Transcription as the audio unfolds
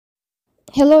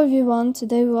Hello everyone,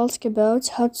 today we will talk about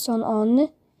how to turn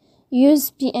on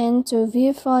use PN to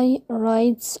verify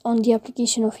rides on the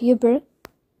application of Uber.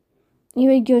 You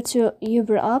will go to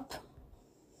Uber app.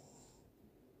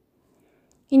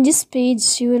 In this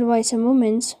page you will wait a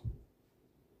moment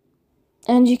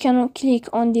and you can click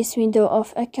on this window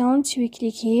of account. We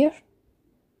click here.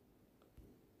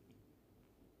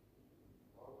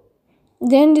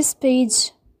 Then this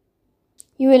page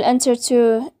you will enter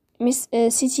to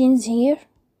settings here.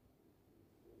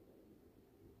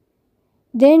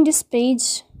 Then this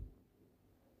page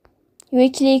you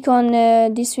will click on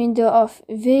this window of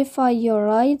verify your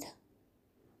ride.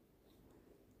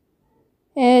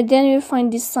 Then you'll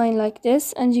find this sign like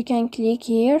this and you can click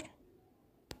here.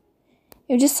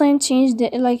 If this sign changed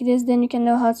like this, then you can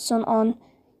know how to turn on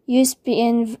use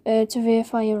PN to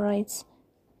verify your rides.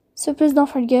 So please don't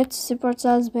forget to support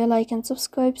us by like and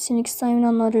subscribe. See you next time in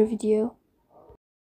another video.